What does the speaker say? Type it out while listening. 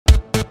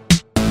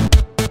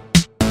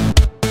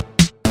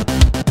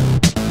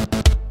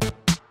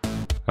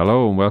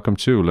Hello and welcome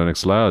to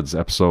Linux Lads,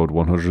 episode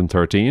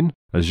 113.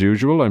 As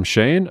usual, I'm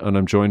Shane and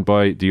I'm joined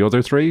by the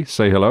other three.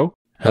 Say hello.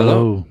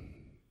 Hello.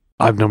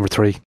 I'm number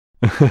 3.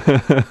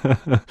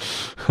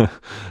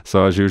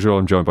 So as usual,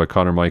 I'm joined by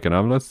Connor, Mike and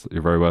Amleth.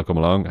 You're very welcome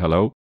along.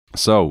 Hello.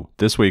 So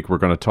this week we're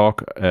going to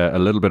talk a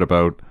little bit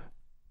about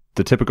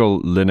the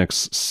typical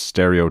Linux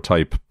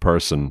stereotype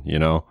person, you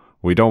know.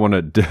 We don't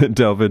want to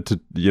delve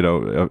into,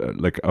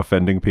 like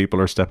offending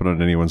people or stepping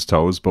on anyone's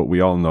toes, but we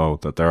all know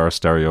that there are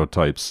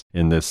stereotypes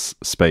in this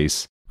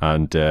space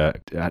and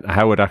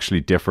how it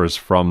actually differs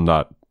from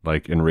that,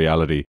 like in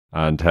reality,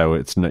 and how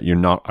you're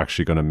not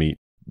actually going to meet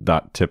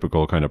that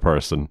typical kind of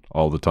person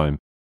all the time.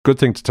 Good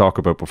thing to talk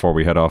about before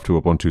we head off to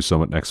Ubuntu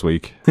Summit next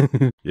week.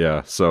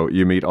 Yeah, so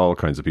you meet all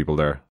kinds of people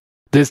there.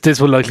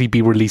 This will likely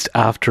be released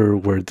after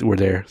we're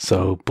there.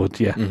 So, but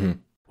yeah,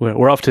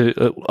 we're off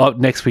to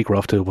next week. We're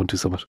off to Ubuntu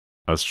Summit.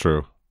 That's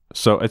true.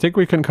 So I think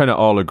we can kind of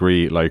all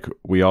agree, like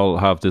we all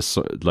have this,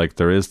 like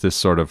there is this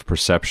sort of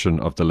perception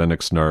of the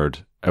Linux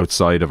nerd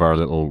outside of our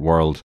little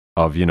world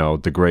of,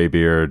 the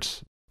greybeard,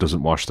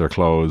 doesn't wash their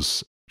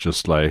clothes,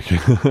 just like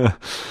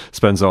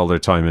spends all their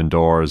time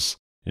indoors,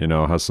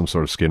 has some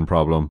sort of skin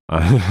problem.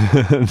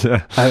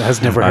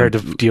 Has never heard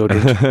of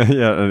deodorant.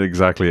 Yeah,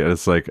 exactly.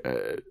 It's like,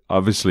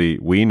 obviously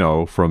we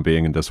know from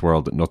being in this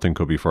world that nothing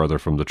could be further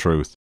from the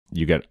truth.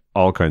 You get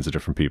all kinds of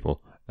different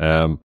people.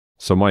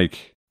 So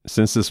Mike,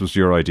 since this was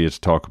your idea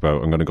to talk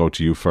about, I'm going to go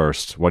to you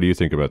first. What do you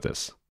think about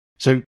this?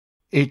 So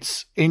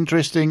it's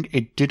interesting.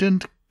 It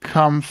didn't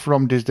come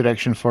from this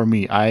direction for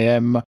me.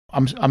 I'm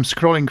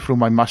scrolling through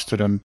my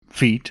Mastodon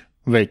feed,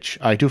 which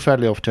I do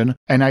fairly often,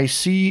 and I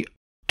see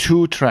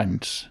two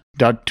trends.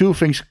 There are two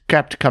things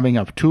kept coming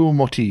up, two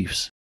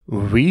motifs.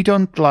 We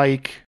don't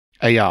like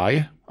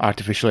AI,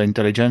 artificial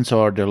intelligence,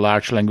 or the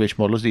large language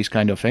models, these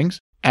kind of things,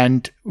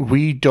 and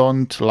we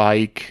don't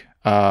like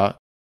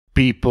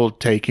people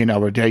taking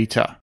our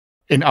data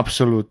in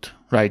absolute,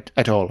 right,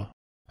 at all.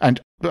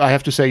 And I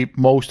have to say,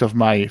 most of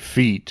my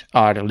feed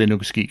are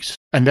Linux geeks.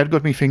 And that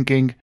got me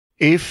thinking,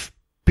 if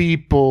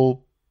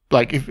people,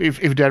 like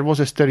if there was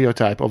a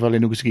stereotype of a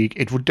Linux geek,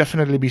 it would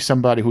definitely be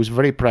somebody who's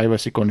very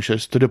privacy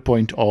conscious to the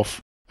point of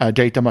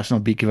data must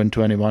not be given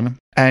to anyone,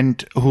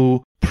 and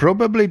who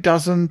probably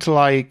doesn't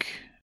like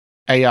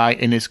AI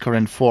in its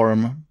current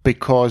form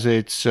because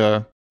it's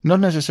not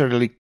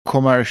necessarily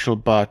commercial,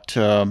 but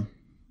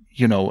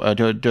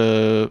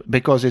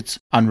because it's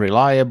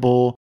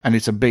unreliable and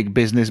it's a big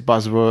business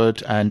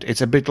buzzword, and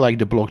it's a bit like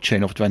the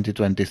blockchain of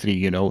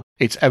 2023.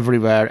 It's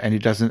everywhere and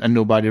it doesn't, and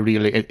nobody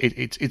really.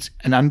 It's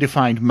an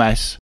undefined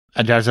mess,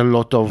 and there's a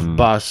lot of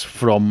buzz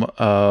from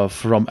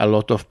a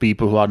lot of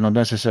people who are not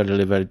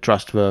necessarily very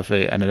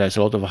trustworthy, and there's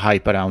a lot of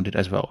hype around it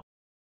as well.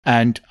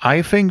 And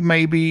I think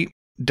maybe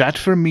that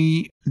for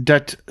me,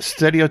 that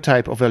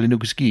stereotype of a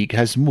Linux geek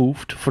has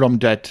moved from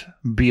that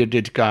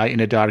bearded guy in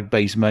a dark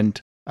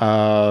basement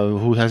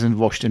who hasn't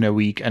washed in a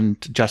week and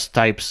just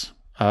types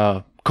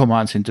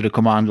commands into the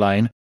command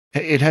line.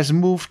 It has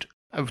moved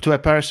to a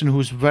person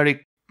who's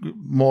very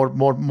more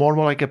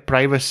like a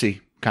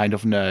privacy kind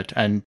of nerd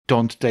and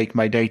don't take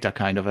my data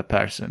kind of a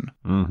person.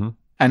 Mm-hmm.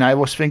 And I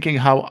was thinking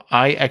how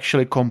I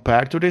actually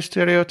compare to this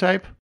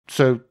stereotype.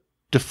 So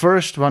the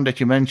first one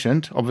that you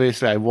mentioned,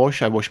 obviously I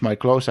wash my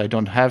clothes. I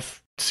don't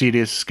have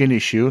serious skin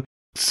issue.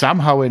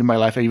 Somehow in my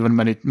life I even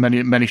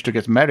managed to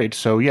get married.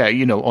 So yeah,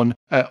 on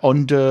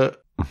the.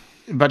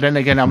 But then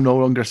again, I'm no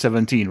longer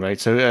 17, right?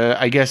 So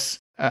I guess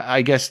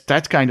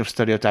that kind of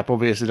stereotype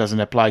obviously doesn't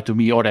apply to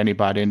me or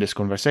anybody in this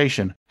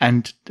conversation.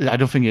 And I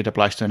don't think it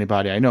applies to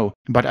anybody I know.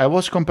 But I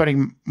was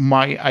comparing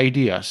my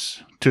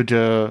ideas to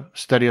the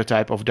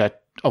stereotype of the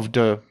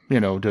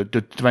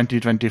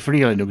 2023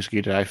 Linux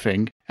geek, I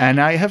think.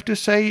 And I have to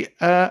say,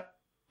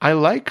 I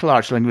like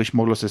large language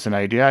models as an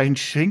idea. I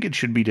think it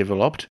should be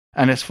developed.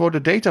 And as for the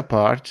data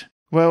part,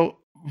 well,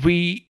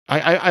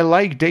 I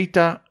like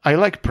data, I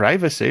like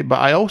privacy, but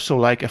I also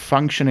like a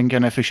functioning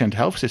and efficient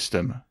health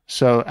system.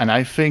 So, and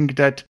I think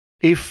that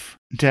if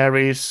there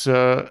is,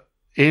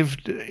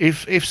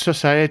 if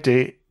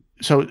society,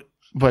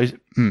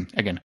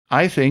 again,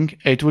 I think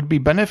it would be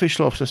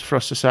beneficial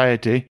for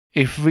society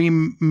if we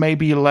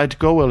maybe let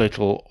go a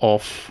little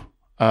of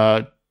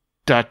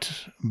that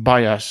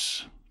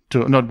bias,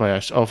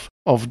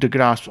 of the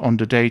grasp on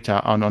the data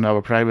and on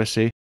our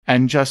privacy.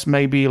 And just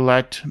maybe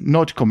let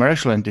not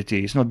commercial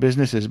entities, not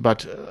businesses,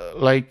 but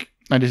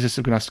and this is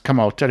going to come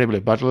out terribly,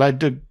 but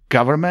let the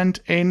government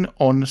in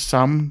on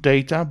some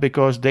data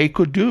because they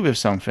could do with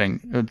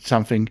something.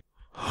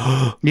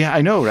 Yeah,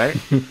 I know, right?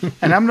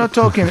 And I'm not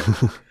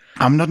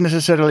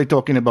necessarily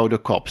talking about the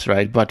cops,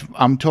 right? But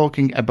I'm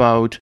talking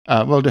about,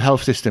 the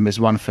health system is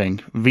one thing.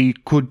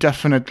 That could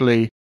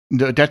definitely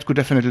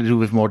do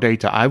with more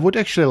data. I would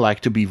actually like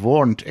to be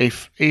warned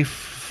if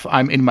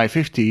I'm in my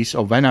 50s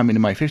or when I'm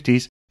in my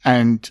 50s,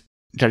 and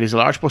there is a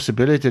large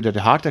possibility that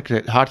a heart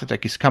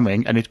attack is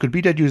coming, and it could be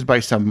that used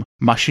by some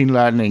machine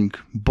learning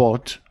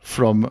bot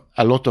from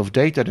a lot of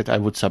data that I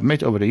would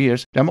submit over the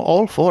years. I'm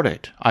all for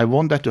it. I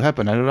want that to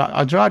happen.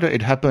 I'd rather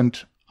it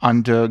happened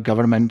under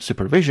government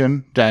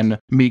supervision than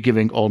me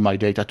giving all my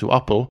data to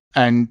Apple.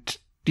 And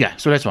yeah,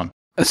 so that's one.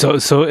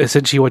 So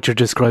essentially what you're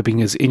describing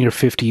is in your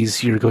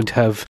 50s, you're going to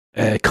have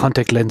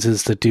contact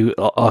lenses that do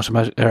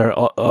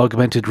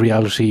augmented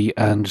reality,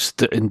 and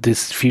in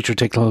this future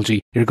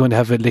technology, you're going to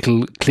have a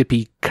little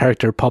clippy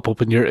character pop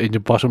up in your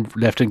bottom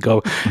left and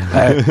go,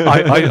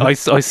 I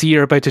see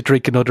you're about to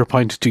drink another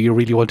pint. Do you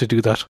really want to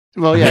do that?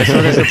 Well, yeah,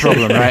 so there's a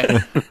problem,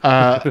 right?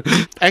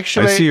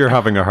 Actually, I see you're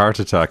having a heart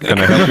attack. Can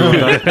I help you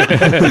with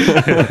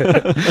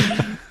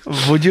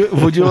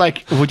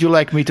that? Would you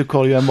like me to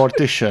call you a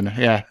mortician?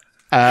 Yeah.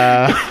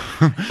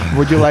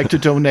 Would you like to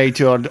donate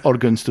your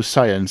organs to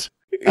science?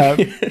 But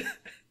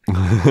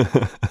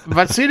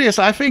serious,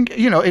 I think,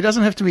 it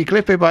doesn't have to be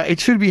clippy, but it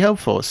should be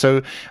helpful.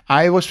 So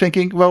I was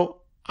thinking,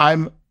 well,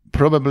 I'm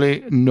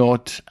probably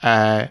not,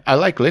 I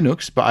like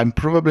Linux, but I'm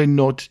probably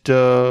not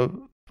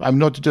I'm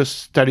not the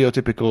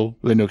stereotypical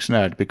Linux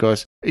nerd,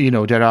 because,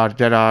 there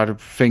are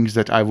things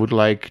that I would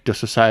like the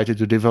society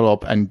to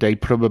develop, and they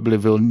probably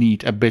will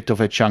need a bit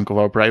of a chunk of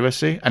our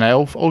privacy. And I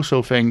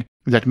also think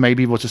that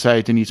maybe what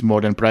society needs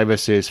more than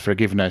privacy is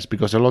forgiveness,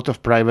 because a lot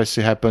of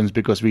privacy happens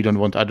because we don't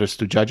want others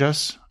to judge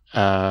us,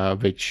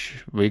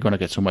 which we're going to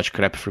get so much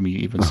crap from me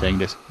even saying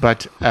this.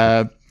 But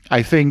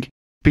I think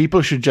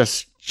people should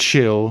just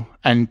chill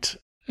and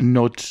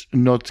not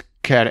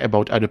care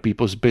about other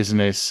people's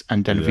business,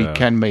 and then we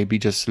can maybe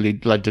just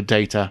let the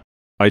data.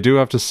 I do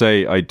have to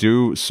say, I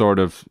do sort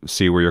of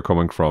see where you're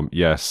coming from.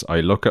 Yes, I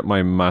look at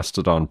my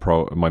Mastodon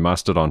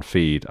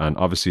feed, and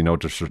obviously no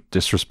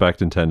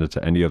disrespect intended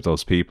to any of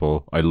those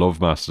people. I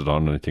love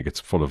Mastodon, and I think it's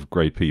full of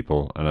great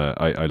people, and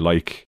I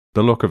like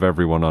the look of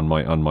everyone on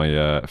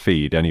my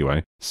feed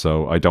anyway.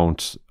 So I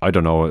don't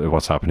know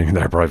what's happening in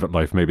their private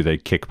life. Maybe they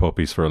kick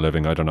puppies for a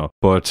living. I don't know,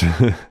 but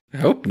I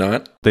hope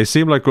not. They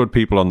seem like good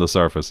people on the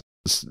surface.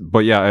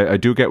 But yeah, I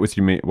do get what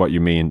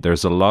you mean.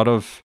 There's a lot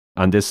of,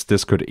 and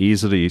this could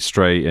easily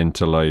stray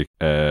into like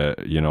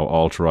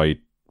alt-right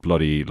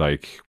bloody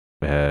like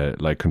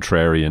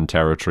contrarian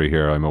territory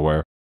here, I'm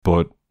aware.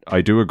 But I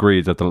do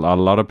agree that a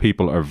lot of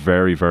people are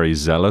very, very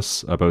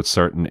zealous about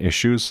certain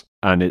issues,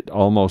 and it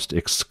almost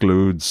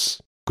excludes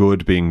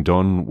good being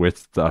done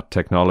with that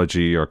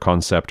technology or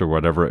concept or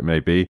whatever it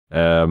may be.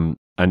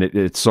 And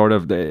it's sort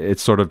of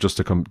just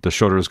the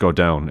shutters go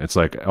down. It's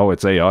like, oh,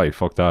 it's AI.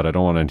 Fuck that. I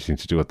don't want anything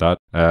to do with that.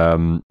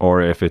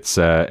 Or if it's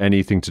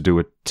anything to do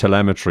with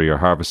telemetry or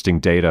harvesting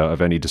data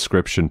of any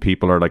description,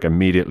 people are like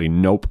immediately,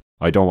 nope.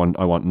 I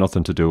want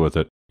nothing to do with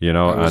it. I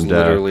was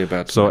literally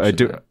about to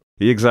mention that.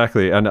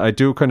 Exactly, and I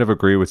do kind of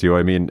agree with you.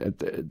 I mean,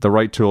 the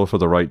right tool for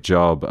the right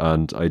job,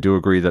 and I do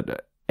agree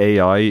that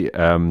AI,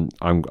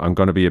 I'm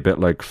going to be a bit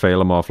like fail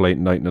 'em off late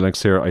night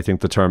Linux here. I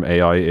think the term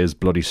AI is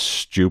bloody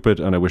stupid,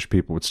 and I wish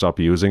people would stop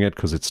using it,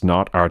 because it's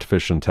not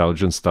artificial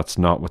intelligence. That's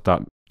not what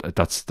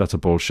that's a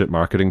bullshit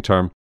marketing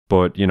term.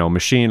 But,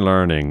 machine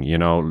learning,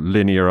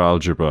 linear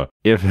algebra,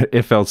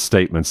 if else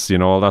statements,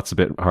 all that's a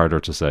bit harder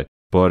to say.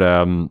 But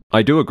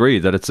I do agree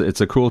that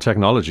it's a cool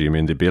technology. I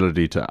mean, the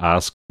ability to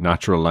ask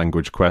natural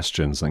language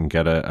questions and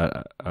get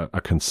a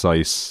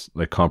concise,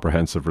 like,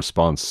 comprehensive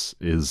response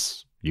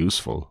is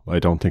useful. I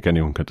don't think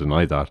anyone could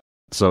deny that.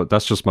 So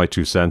that's just my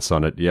 2 cents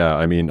on it. Yeah,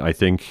 I mean, I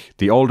think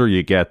the older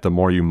you get, the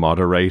more you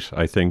moderate,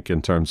 I think,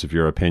 in terms of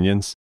your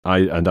opinions.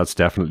 And that's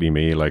definitely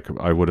me. Like,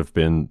 I would have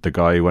been the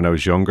guy when I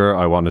was younger.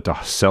 I wanted to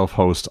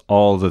self-host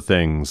all the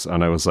things.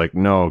 And I was like,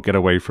 no, get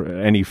away from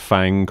any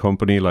FANG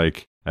company.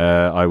 Like,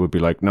 I would be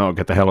like, no,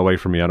 get the hell away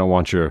from me. I don't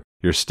want your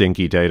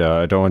stinky data.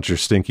 I don't want your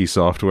stinky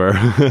software.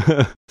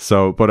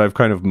 But I've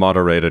kind of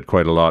moderated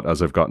quite a lot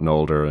as I've gotten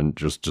older, and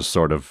just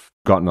sort of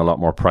gotten a lot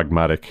more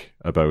pragmatic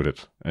about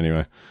it.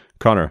 Anyway,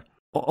 Connor.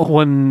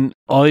 When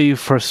I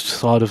first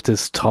thought of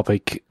this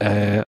topic,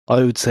 I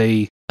would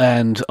say,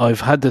 and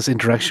I've had this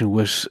interaction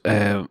with,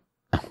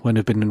 when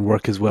I've been in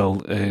work as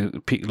well,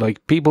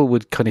 people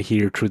would kind of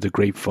hear through the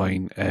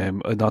grapevine,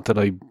 not that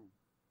I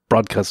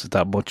broadcast it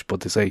that much, but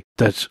they say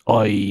that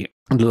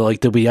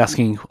they'll be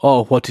asking,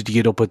 oh, what did you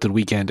get up with the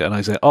weekend? And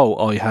I say, oh,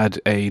 I had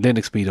a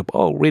Linux meetup.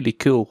 Oh, really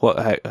cool.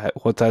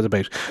 What's that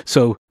about?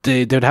 So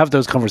they'd have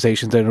those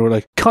conversations, and they were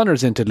like,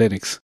 Connor's into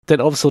Linux.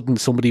 Then all of a sudden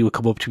somebody would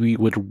come up to me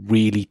with a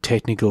really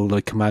technical,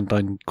 like, command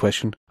line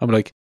question. I'm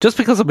like, just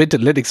because I'm into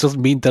Linux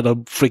doesn't mean that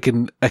I'm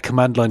freaking a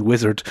command line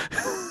wizard.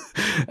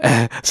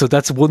 So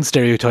that's one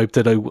stereotype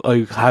that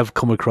I have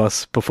come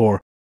across before.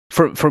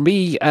 For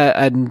me,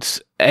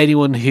 and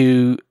anyone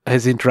who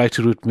has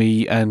interacted with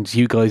me, and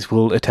you guys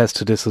will attest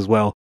to this as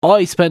well,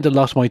 I spend a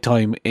lot of my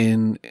time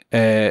in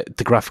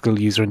the graphical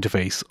user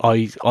interface.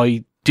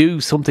 I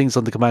do some things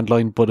on the command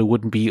line, but it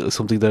wouldn't be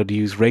something that I'd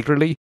use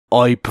regularly.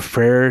 I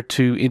prefer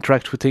to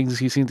interact with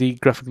things using the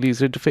graphical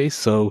user interface,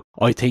 so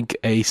I think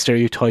a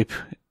stereotype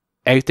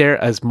out there,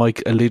 as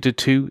Mike alluded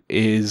to,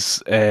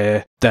 is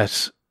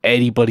that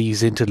anybody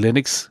who's into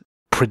Linux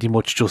pretty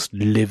much just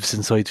lives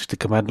inside the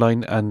command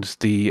line, and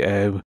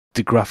the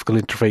graphical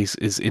interface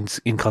is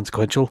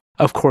inconsequential.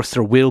 Of course,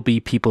 there will be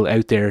people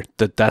out there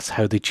that's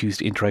how they choose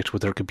to interact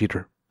with their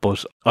computer,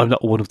 but I'm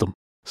not one of them.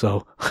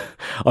 So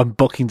I'm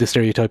bucking the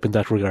stereotype in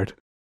that regard.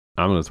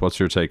 Amelith, what's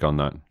your take on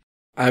that?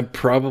 I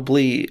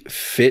probably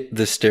fit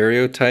the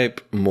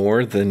stereotype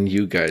more than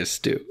you guys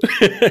do.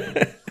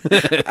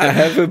 I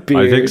have a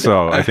beard. I think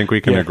so. I think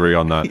we can agree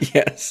on that.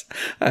 Yes.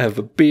 I have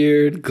a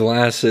beard,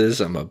 glasses.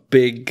 I'm a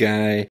big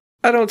guy.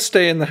 I don't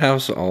stay in the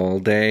house all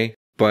day,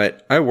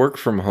 but I work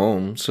from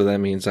home, so that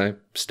means I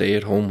stay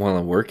at home while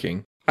I'm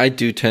working. I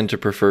do tend to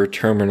prefer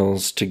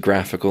terminals to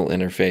graphical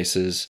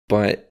interfaces,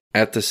 but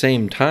at the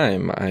same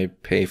time, I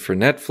pay for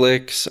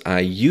Netflix.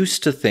 I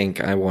used to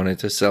think I wanted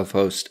to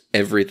self-host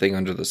everything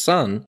under the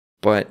sun,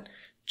 but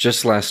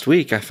just last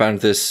week I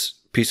found this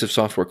piece of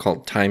software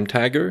called Time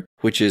Tagger,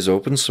 which is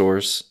open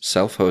source,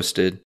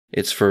 self-hosted.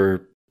 It's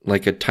for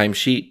like a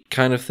timesheet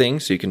kind of thing,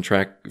 so you can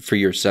track for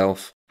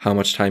yourself how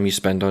much time you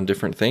spend on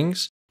different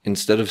things.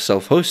 Instead of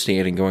self-hosting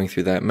it and going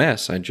through that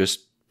mess, I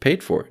just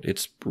paid for it.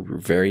 It's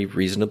very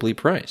reasonably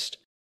priced.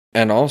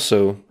 And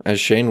also,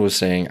 as Shane was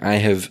saying, I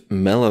have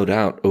mellowed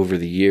out over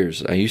the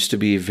years. I used to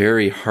be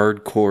very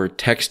hardcore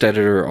text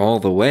editor all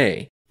the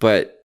way,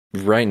 but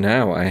right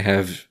now I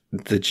have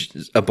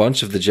a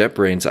bunch of the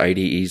JetBrains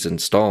IDEs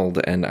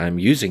installed and I'm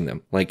using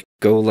them, like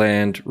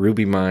Goland,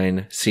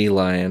 RubyMine,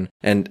 CLion,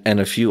 and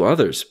a few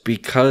others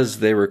because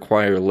they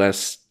require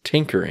less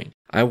tinkering.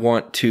 I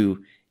want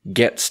to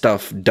get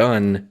stuff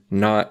done,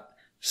 not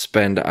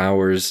spend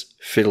hours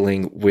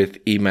fiddling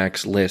with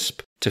Emacs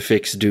Lisp to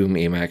fix Doom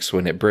Emacs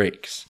when it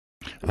breaks.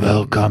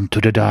 Welcome to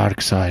the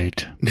dark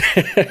side.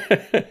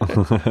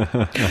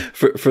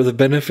 For the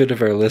benefit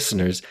of our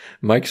listeners,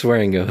 Mike's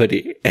wearing a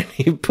hoodie, and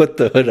he put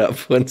the hood up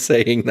when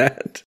saying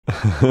that.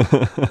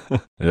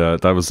 Yeah,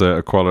 that was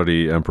a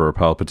quality Emperor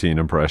Palpatine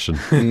impression.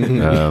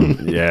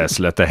 Yes,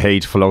 let the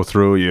hate flow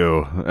through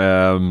you.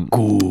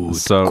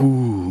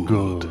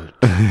 Good.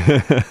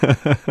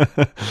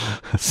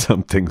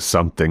 something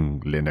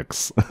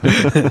Linux.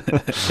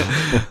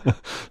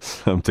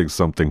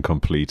 something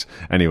complete.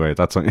 Anyway,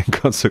 that's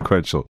inconsequential.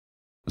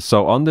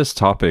 So on this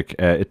topic,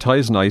 it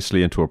ties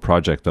nicely into a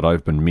project that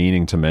I've been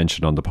meaning to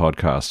mention on the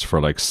podcast for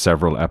like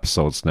several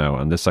episodes now,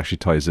 and this actually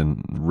ties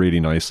in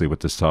really nicely with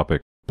this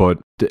topic. But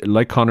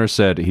like Connor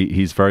said,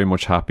 he's very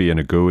much happy in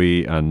a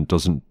GUI and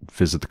doesn't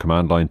visit the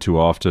command line too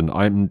often.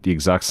 I'm the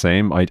exact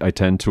same. I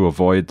tend to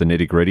avoid the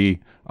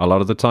nitty-gritty a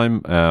lot of the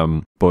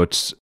time,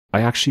 but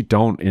I actually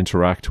don't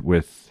interact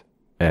with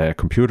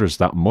computers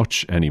that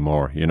much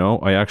anymore. You know,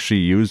 I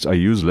use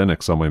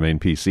Linux on my main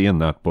PC and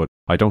that, but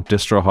I don't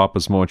distro hop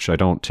as much. I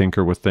don't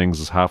tinker with things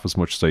as half as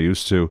much as I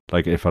used to,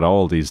 like if at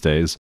all these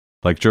days.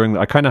 Like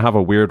I kind of have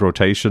a weird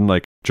rotation.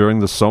 Like during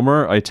the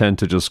summer, I tend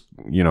to just,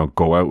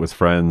 go out with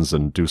friends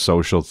and do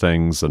social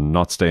things and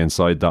not stay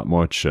inside that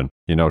much and,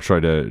 try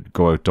to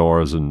go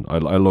outdoors. And I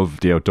love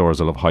the outdoors.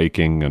 I love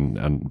hiking and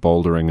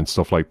bouldering and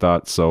stuff like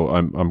that. So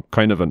I'm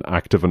kind of an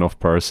active enough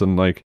person,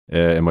 like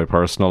in my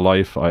personal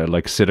life. I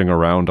like sitting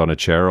around on a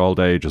chair all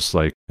day, just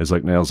like it's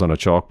like nails on a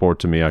chalkboard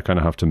to me. I kind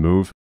of have to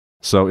move.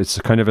 So it's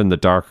kind of in the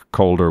dark,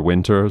 colder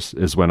winters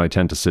is when I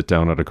tend to sit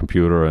down at a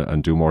computer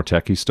and do more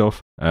techie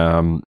stuff.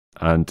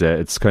 And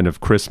it's kind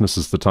of Christmas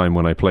is the time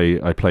when I play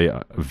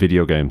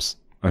video games.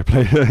 I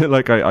play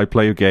I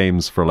play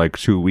games for like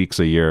 2 weeks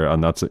a year,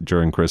 and that's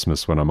during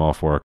Christmas when I'm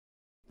off work.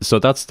 So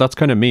that's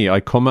kind of me.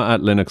 I come at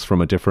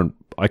Linux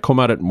I come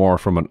at it more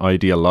from an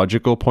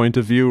ideological point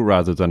of view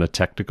rather than a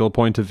technical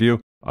point of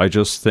view. I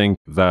just think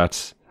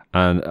that,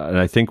 and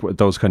I think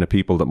those kind of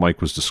people that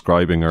Mike was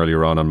describing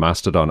earlier on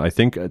Mastodon, I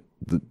think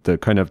the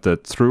kind of the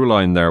through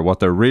line there, what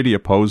they're really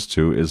opposed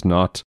to is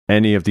not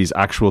any of these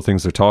actual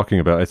things they're talking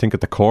about. I think at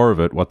the core of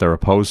it, what they're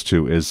opposed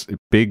to is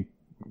big,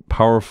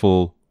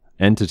 powerful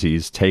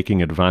entities taking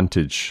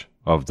advantage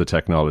of the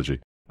technology.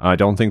 I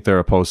don't think they're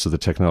opposed to the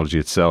technology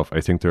itself.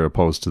 I think they're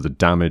opposed to the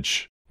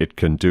damage it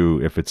can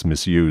do if it's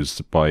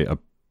misused by a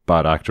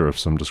bad actor of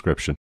some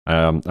description.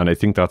 And I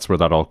think that's where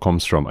that all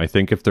comes from. I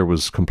think if there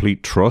was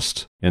complete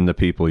trust in the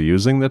people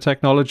using the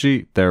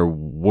technology, there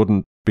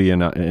wouldn't be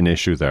an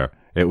issue there.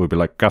 It would be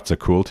like, that's a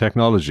cool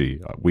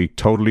technology. We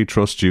totally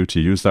trust you to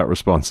use that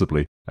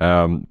responsibly.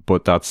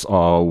 But that's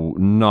all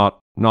not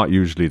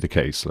usually the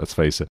case, let's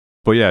face it.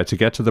 But yeah, to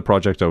get to the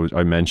project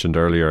I mentioned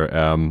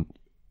earlier,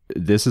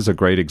 this is a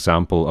great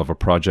example of a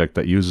project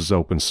that uses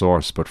open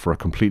source, but for a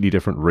completely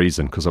different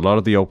reason, because a lot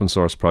of the open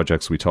source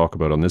projects we talk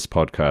about on this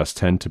podcast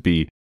tend to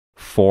be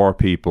for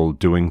people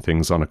doing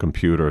things on a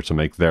computer to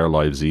make their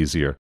lives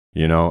easier,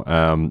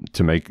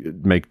 to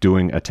make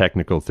doing a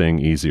technical thing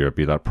easier,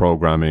 be that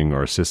programming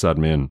or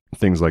sysadmin,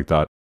 things like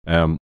that.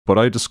 But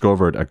I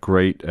discovered a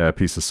great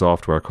piece of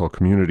software called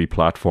Community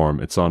Platform.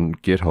 It's on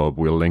GitHub.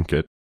 We'll link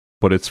it.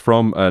 But it's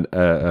from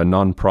a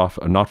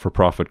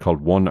not-for-profit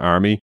called One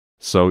Army.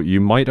 So you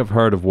might have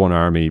heard of One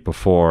Army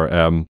before.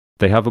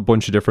 They have a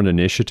bunch of different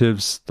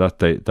initiatives that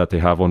they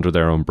have under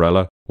their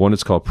umbrella. One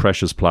is called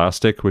Precious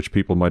Plastic, which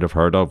people might have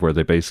heard of, where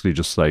they basically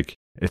just like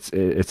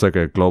it's like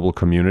a global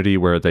community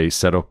where they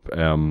set up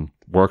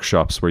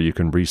workshops where you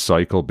can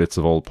recycle bits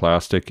of old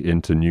plastic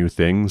into new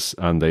things,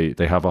 and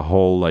they have a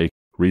whole like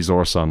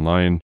resource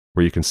online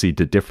where you can see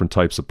the different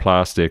types of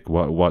plastic,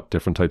 what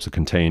different types of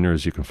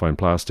containers you can find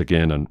plastic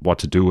in, and what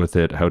to do with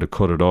it, how to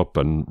cut it up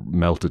and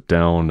melt it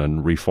down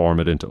and reform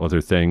it into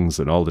other things,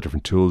 and all the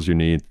different tools you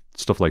need,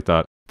 stuff like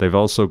that. They've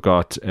also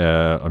got,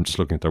 I'm just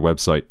looking at their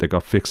website, they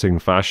got Fixing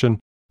Fashion.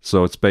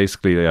 So it's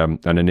basically an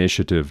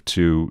initiative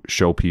to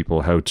show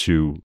people how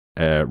to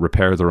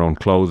repair their own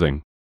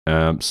clothing.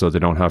 So they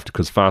don't have to,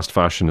 because fast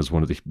fashion is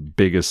one of the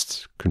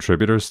biggest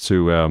contributors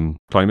to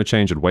climate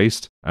change and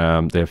waste.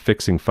 They have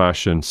Fixing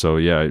Fashion, so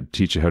yeah,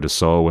 teach you how to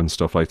sew and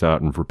stuff like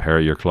that, and repair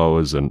your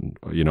clothes and,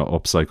 you know,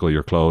 upcycle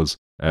your clothes.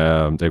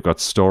 They've got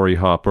Story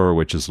Hopper,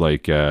 which is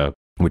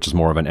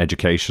more of an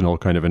educational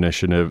kind of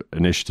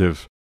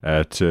initiative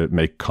to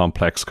make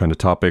complex kind of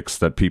topics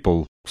that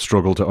people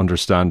struggle to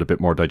understand a bit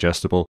more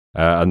digestible.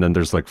 And then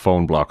there's like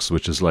Phone Blocks,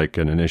 which is like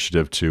an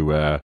initiative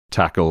to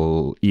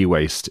tackle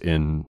e-waste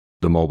in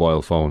the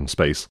mobile phone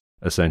space,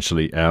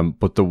 essentially.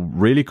 But the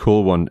really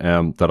cool one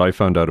that I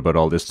found out about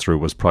all this through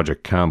was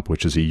Project Camp,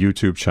 which is a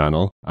YouTube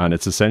channel. And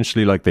it's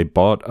essentially like they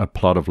bought a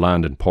plot of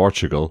land in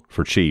Portugal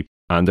for cheap,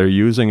 and they're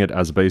using it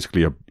as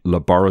basically a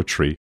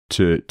laboratory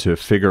to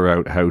figure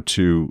out how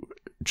to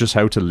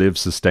live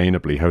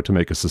sustainably, how to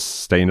make a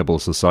sustainable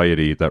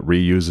society that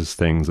reuses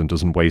things and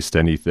doesn't waste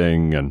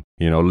anything, and,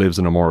 you know, lives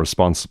in a more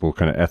responsible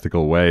kind of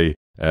ethical way.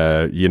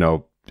 You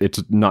know,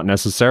 it's not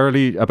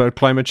necessarily about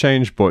climate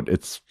change, but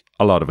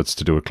a lot of it's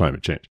to do with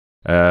climate change.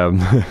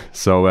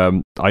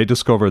 So I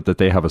discovered that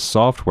they have a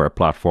software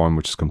platform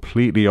which is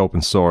completely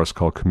open source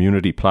called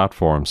Community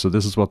Platform. So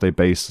this is what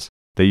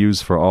they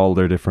use for all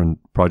their different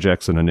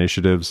projects and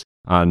initiatives.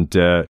 And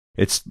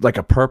it's like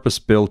a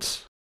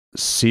purpose-built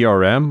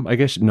CRM, I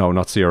guess. No,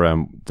 not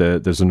CRM.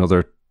 There's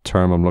another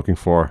term I'm looking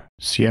for.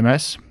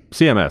 CMS,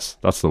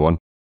 that's the one.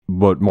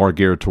 But more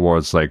geared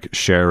towards like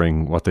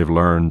sharing what they've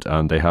learned.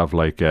 And they have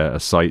like a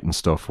site and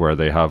stuff where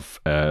they have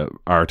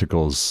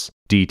articles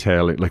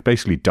detailing, like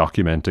basically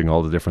documenting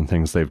all the different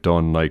things they've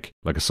done, like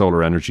a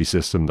solar energy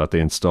system that they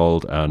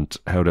installed, and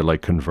how to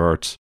like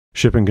convert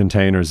shipping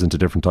containers into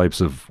different types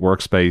of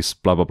workspace,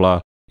 blah, blah,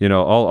 blah. You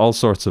know, all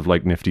sorts of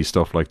like nifty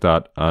stuff like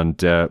that. And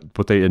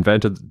but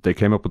they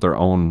came up with their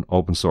own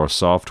open source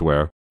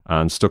software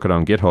and stuck it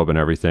on GitHub and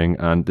everything.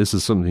 And this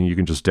is something you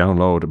can just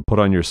download and put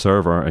on your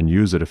server and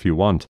use it if you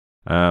want.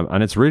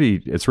 And it's really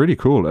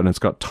cool, and it's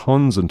got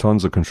tons and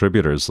tons of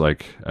contributors,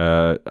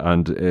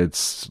 and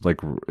it's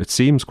like, it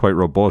seems quite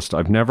robust.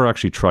 I've never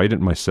actually tried it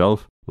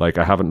myself. Like,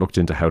 I haven't looked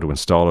into how to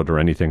install it or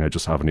anything. I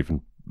just haven't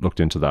even looked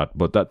into that.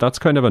 But that's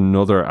kind of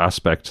another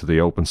aspect to the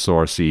open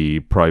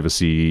sourcey,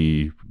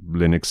 privacy,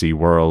 Linuxy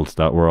world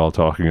that we're all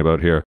talking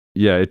about here.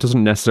 Yeah, it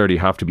doesn't necessarily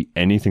have to be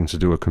anything to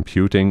do with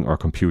computing or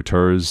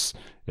computers.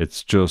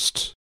 It's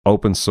just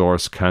open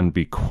source can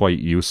be quite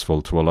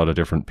useful to a lot of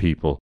different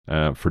people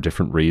for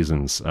different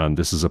reasons. And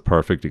this is a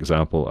perfect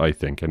example, I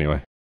think,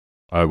 anyway.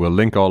 I will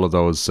link all of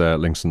those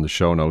links in the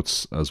show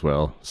notes as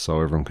well,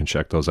 so everyone can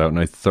check those out. And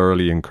I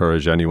thoroughly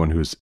encourage anyone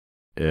who's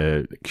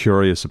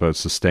curious about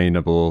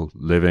sustainable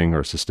living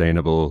or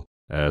sustainable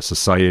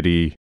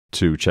society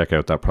to check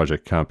out that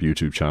Project Camp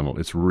YouTube channel.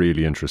 It's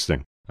really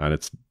interesting, and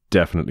it's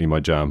definitely my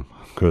jam,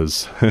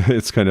 because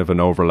it's kind of an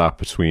overlap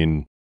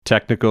between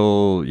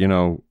technical, you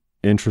know,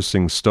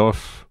 interesting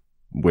stuff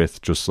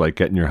with just like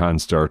getting your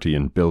hands dirty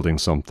and building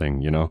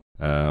something, you know,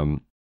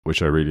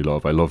 which I really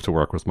love. I love to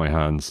work with my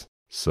hands.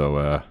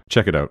 So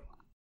check it out.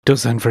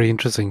 Does sound very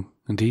interesting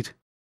indeed.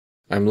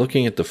 I'm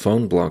looking at the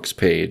Phone Blocks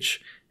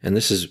page, and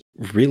this is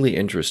really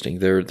interesting.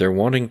 They're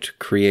wanting to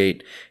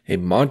create a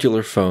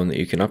modular phone that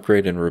you can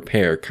upgrade and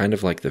repair, kind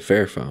of like the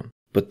Fairphone.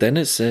 But then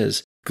it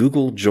says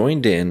Google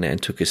joined in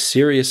and took a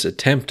serious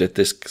attempt at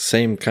this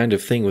same kind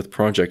of thing with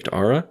Project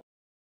Aura,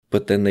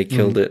 but then they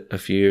killed it a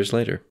few years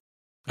later.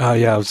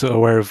 Yeah, I was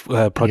aware of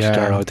Project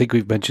Aura. I think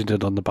we've mentioned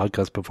it on the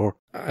podcast before.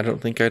 I don't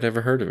think I'd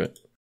ever heard of it.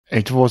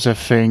 It was a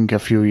thing a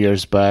few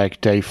years back.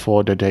 They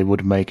thought that they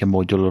would make a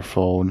modular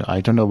phone. I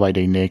don't know why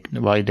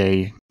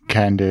they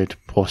canned it.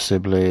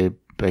 Possibly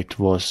it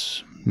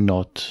was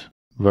not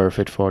worth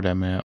it for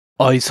them. Yeah.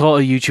 I saw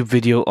a YouTube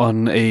video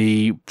on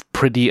a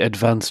pretty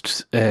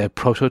advanced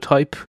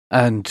prototype,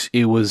 and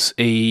it was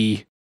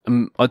a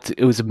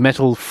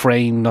metal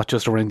frame, not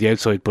just around the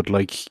outside, but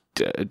like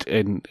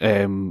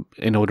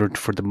in order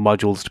for the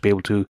modules to be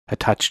able to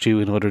attach to,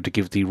 in order to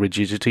give the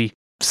rigidity.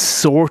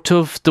 Sort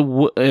of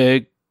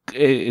the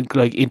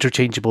like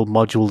interchangeable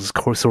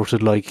modules, sort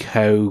of like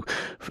how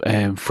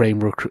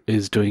Framework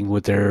is doing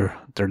with their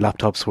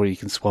laptops, where you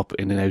can swap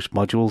in and out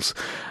modules.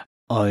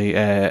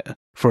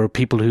 For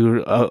people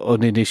who are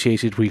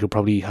uninitiated, we could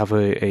probably have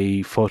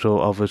a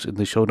photo of it in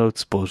the show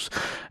notes. But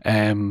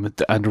and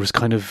there was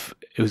kind of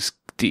it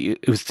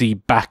was the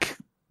back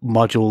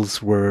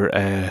modules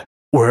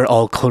were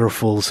all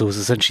colourful, so it was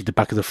essentially the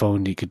back of the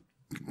phone. You could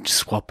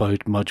swap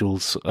out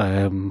modules.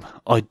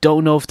 I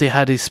don't know if they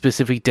had a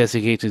specific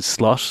designated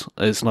slot.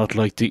 It's not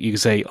like you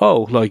say,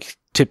 oh, like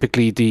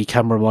typically the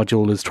camera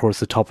module is towards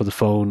the top of the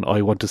phone.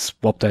 I want to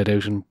swap that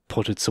out and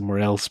put it somewhere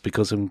else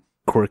because I'm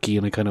quirky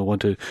and I kind of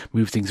want to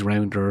move things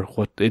around or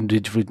what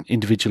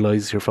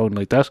individualize your phone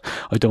like that.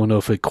 I don't know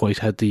if it quite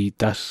had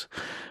that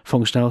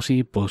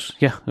functionality, but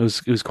yeah,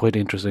 it was quite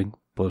interesting.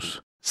 But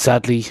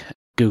sadly,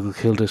 Google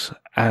killed it,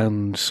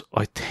 and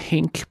I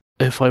think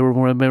if I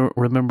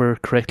remember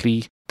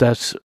correctly,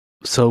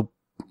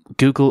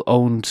 Google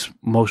owned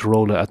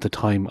Motorola at the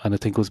time, and I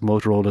think it was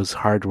Motorola's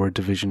hardware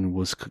division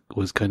was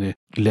kind of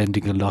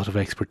lending a lot of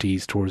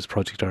expertise towards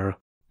Project Ara.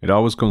 It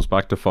always comes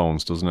back to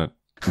phones, doesn't it?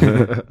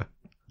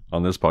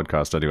 On this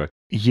podcast, anyway.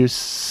 You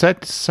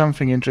said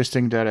something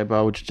interesting there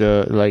about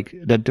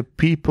that the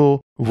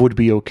people would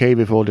be okay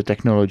with all the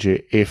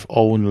technology if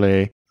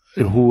only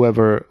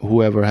whoever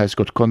has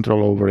got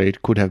control over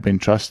it could have been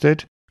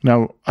trusted.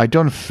 Now, I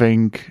don't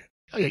think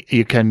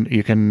you can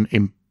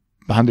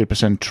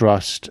 100%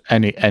 trust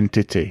any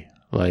entity.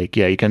 Like,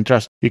 yeah, you can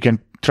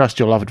trust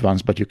your loved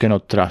ones, but you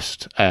cannot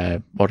trust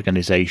an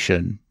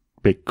organization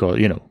because,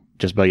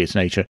 just by its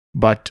nature.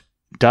 But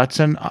that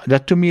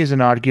to me is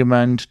an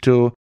argument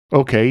to,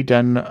 okay,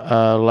 then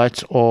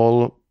let's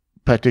all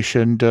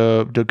petition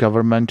the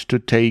government to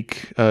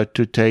take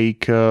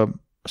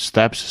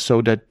steps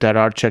so that there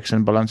are checks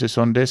and balances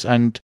on this.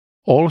 And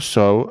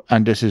also,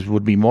 and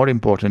would be more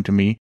important to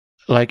me,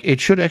 like, it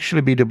should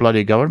actually be the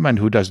bloody government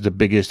who does the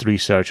biggest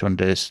research on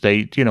this.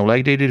 They,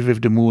 like they did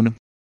with the moon,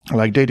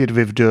 like they did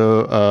with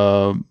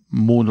the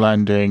moon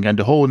landing and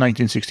the whole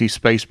 1960s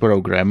space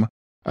program,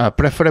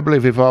 preferably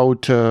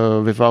without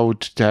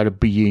there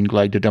being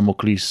like the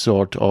Damocles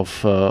sword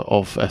of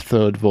a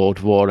third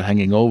world war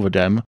hanging over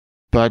them.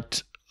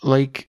 But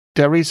like,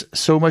 there is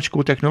so much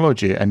cool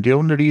technology, and the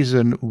only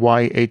reason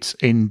why it's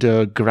in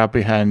the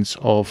grabby hands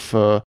of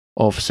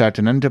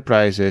certain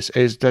enterprises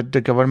is that the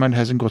government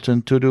hasn't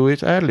gotten to do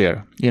it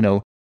earlier.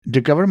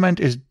 The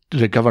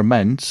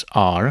governments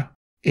are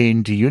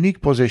in the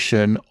unique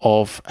position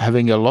of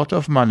having a lot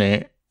of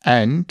money,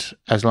 and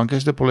as long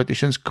as the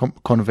politicians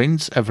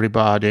convince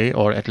everybody,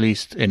 or at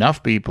least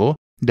enough people,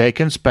 they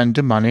can spend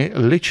the money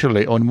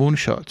literally on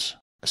moonshots.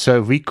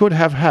 So we could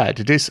have had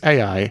this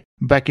AI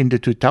back in the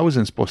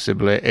 2000s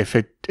possibly if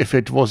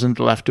it wasn't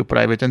left to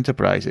private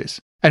enterprises.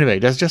 Anyway,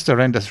 that's just a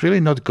rant that's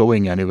really not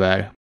going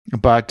anywhere.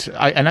 But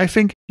I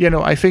think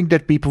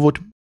that people would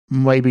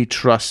maybe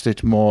trust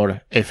it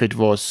more if it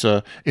was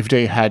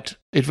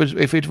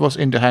if it was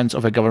in the hands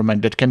of a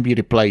government that can be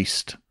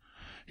replaced,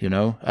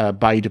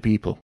 by the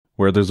people.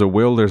 Where there's a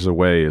will, there's a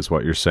way, is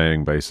what you're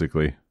saying,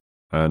 basically.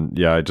 And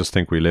yeah, I just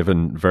think we live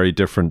in very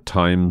different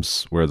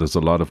times where there's a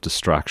lot of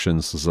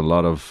distractions. There's a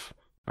lot of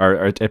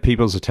our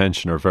people's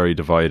attention are very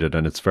divided,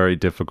 and it's very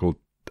difficult.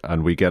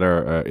 And we get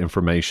our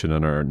information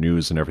and our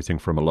news and everything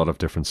from a lot of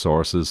different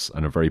sources,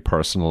 and a very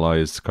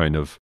personalized kind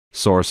of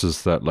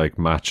sources that like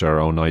match our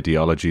own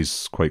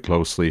ideologies quite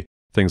closely,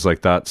 things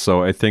like that.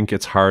 So I think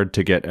it's hard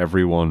to get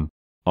everyone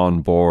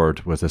on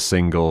board with a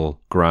single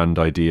grand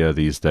idea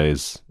these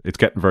days. It's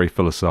getting very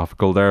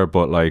philosophical there,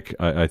 but like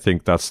I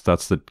think that's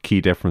the key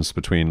difference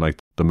between like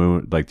the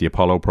moon, like the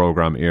Apollo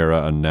program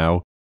era, and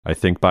now. I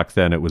think back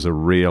then it was a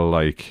real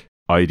like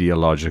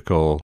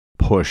ideological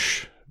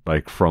push,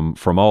 like from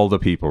all the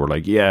people were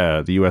like,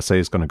 yeah, the USA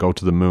is going to go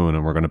to the moon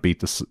and we're going to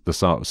beat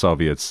the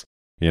Soviets.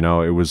 It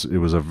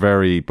was a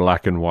very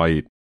black and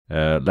white,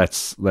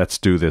 let's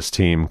do this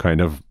team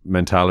kind of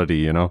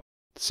mentality.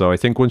 So I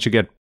think once you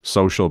get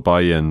social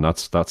buy-in,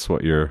 that's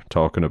what you're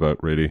talking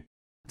about, really.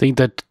 I think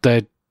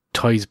that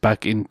ties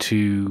back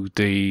into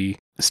the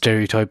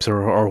stereotypes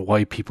or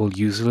why people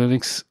use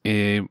Linux.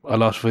 A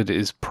lot of it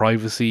is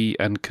privacy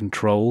and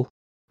control.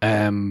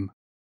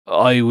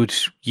 I would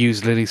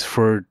use Linux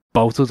for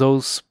both of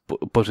those,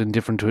 but in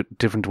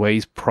different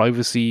ways.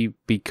 Privacy,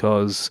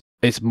 because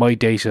it's my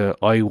data.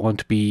 I want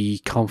to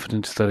be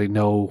confident that I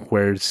know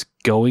where it's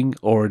going,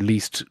 or at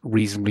least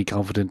reasonably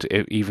confident,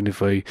 even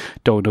if I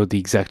don't know the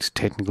exact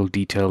technical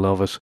detail of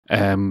it.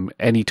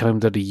 Anytime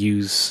that I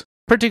use,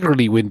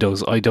 particularly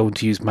Windows, I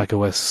don't use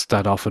macOS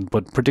that often,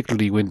 but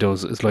particularly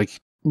Windows, is like,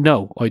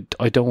 no,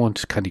 I don't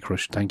want Candy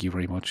Crush, thank you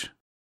very much.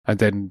 And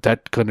then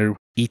that kind of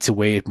eats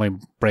away at my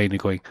brain and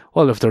going,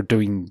 well, if they're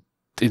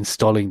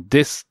installing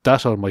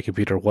that on my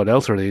computer, what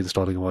else are they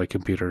installing on my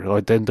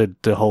computer? Then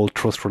the whole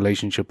trust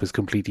relationship is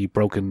completely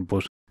broken.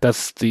 But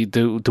that's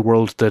the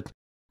world that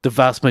the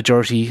vast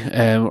majority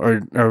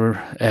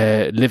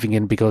are living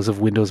in because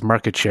of Windows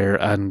market share,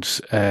 and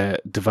the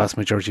vast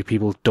majority of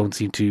people don't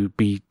seem to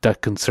be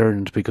that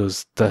concerned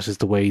because that is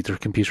the way their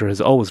computer has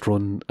always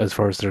run as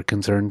far as they're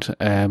concerned.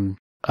 And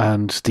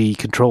the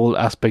control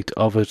aspect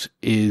of it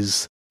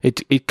is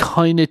it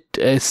kind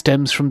of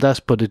stems from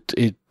that, but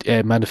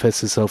it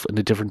manifests itself in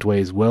a different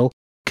way as well.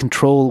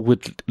 Control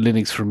with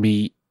Linux for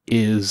me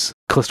is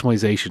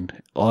customization.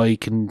 I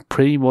can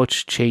pretty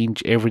much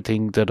change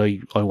everything that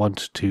I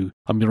want to.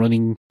 I'm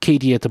running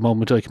KDE at the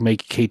moment. I can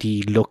make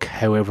KDE look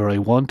however I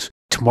want.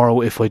 Tomorrow,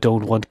 if I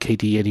don't want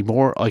KDE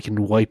anymore, I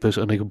can wipe it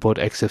and I can put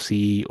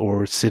XFCE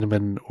or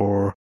Cinnamon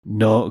or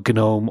no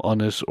GNOME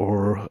on it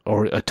or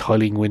a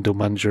tiling window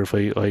manager if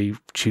I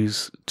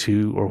choose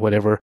to or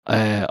whatever.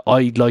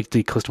 I like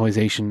the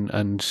customization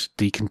and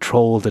the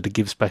control that it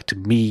gives back to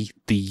me,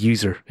 the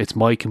user. It's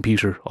my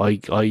computer. I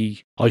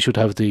should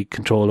have the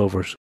control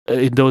over it.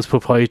 In those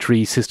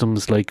proprietary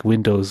systems like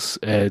Windows,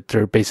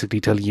 they're basically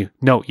telling you,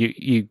 no,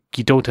 you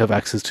don't have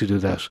access to do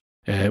that.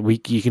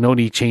 You can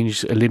only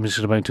change a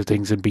limited amount of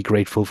things and be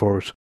grateful for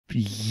it.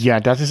 Yeah,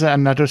 that is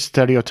another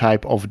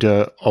stereotype of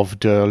the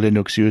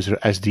Linux user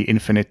as the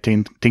infinite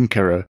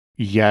tinkerer.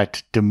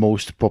 Yet the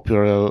most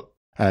popular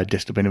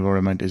desktop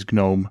environment is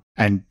GNOME,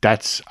 and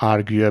that's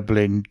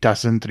arguably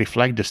doesn't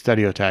reflect the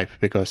stereotype,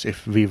 because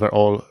if we were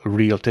all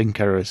real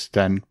tinkerers,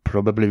 then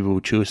probably we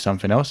would choose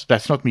something else.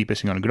 That's not me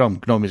pissing on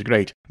GNOME. GNOME is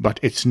great, but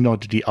it's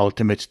not the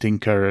ultimate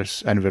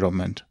tinkerer's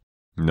environment.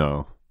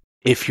 No.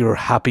 If you're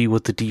happy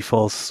with the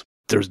defaults,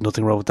 there's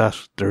nothing wrong with that.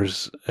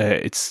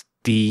 It's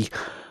the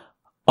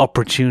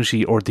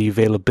opportunity or the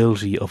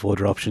availability of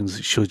other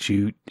options should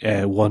you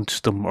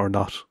want them or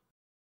not.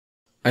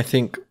 I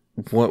think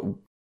what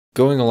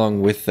going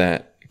along with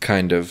that,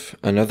 kind of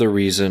another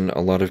reason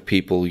a lot of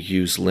people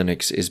use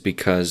Linux is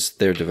because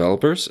they're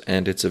developers,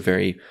 and it's a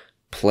very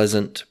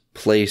pleasant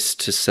place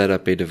to set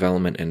up a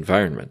development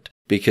environment.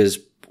 Because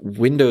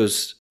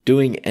Windows,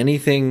 doing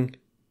anything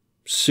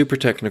super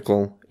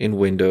technical in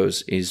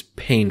Windows is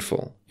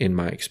painful in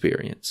my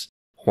experience.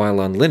 While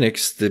on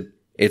Linux,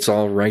 it's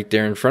all right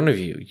there in front of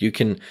you. You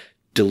can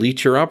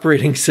delete your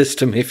operating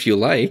system if you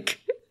like.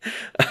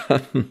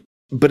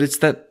 But it's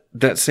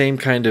that same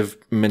kind of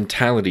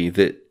mentality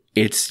that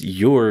it's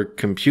your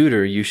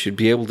computer, you should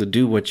be able to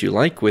do what you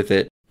like with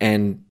it,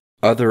 and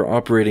other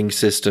operating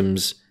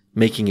systems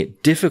making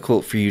it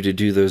difficult for you to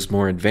do those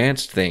more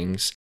advanced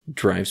things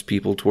drives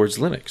people towards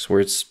Linux, where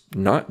it's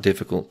not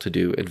difficult to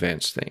do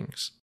advanced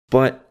things.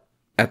 But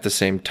at the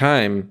same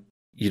time,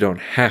 you don't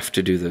have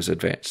to do those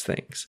advanced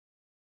things.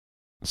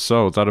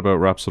 So that about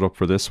wraps it up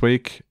for this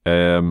week.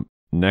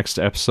 Next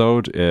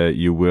episode,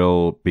 you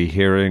will be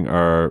hearing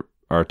our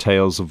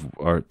tales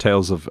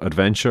of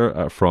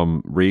adventure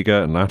from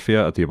Riga and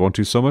Latvia at the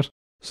Ubuntu Summit.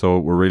 So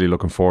we're really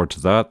looking forward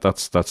to that.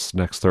 That's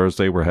next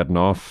Thursday. We're heading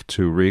off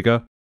to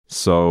Riga.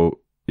 So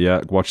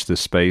yeah, watch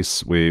this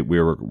space.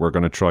 We're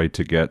going to try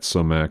to get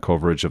some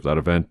coverage of that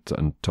event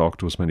and talk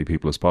to as many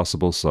people as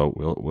possible. So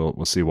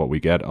we'll see what we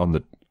get on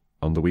the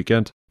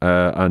weekend.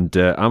 And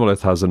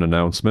Amalith has an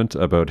announcement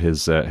about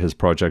his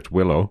project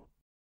Willow.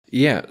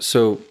 Yeah,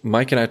 so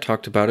Mike and I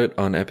talked about it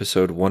on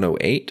episode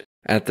 108.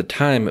 At the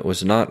time, it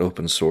was not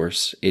open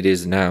source. It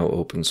is now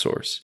open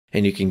source.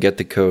 And you can get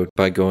the code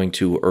by going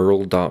to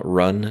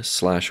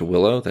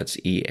earl.run/willow. That's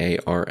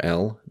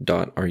EARL.RUN.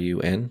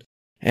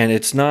 And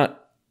it's not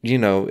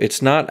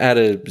at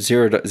a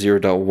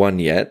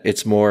 0.0.1 yet.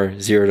 It's more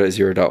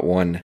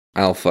 0.0.1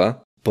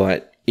 alpha,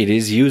 but it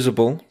is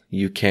usable.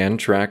 You can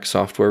track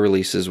software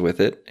releases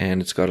with it,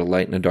 and it's got a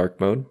light and a dark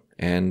mode,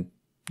 and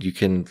you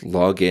can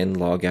log in,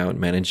 log out,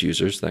 manage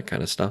users, that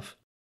kind of stuff.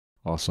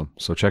 Awesome.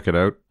 So check it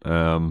out.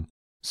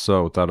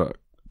 So that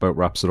about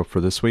wraps it up for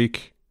this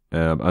week.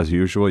 As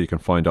usual, you can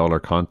find all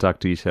our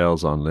contact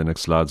details on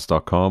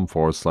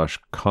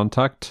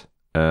linuxlads.com/contact.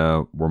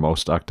 We're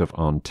most active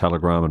on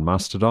Telegram and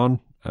Mastodon.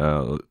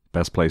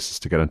 Best places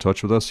to get in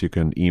touch with us. You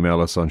can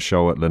email us on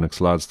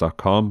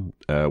show@linuxlads.com.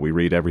 We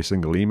read every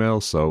single email,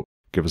 so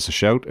give us a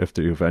shout if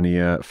you have any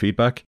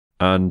feedback.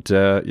 And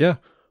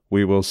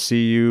we will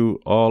see you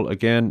all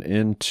again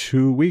in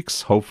 2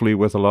 weeks, hopefully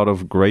with a lot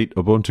of great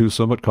Ubuntu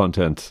Summit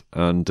content.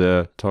 And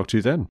talk to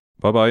you then.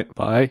 Bye-bye.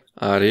 Bye.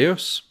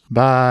 Adios.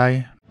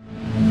 Bye.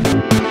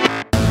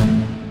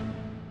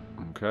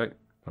 Okay,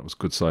 that was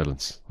good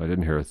silence. I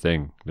didn't hear a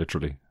thing,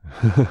 literally.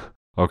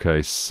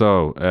 Okay,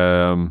 so,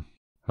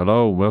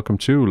 hello, welcome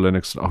to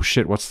Linux. Oh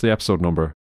shit, what's the episode number?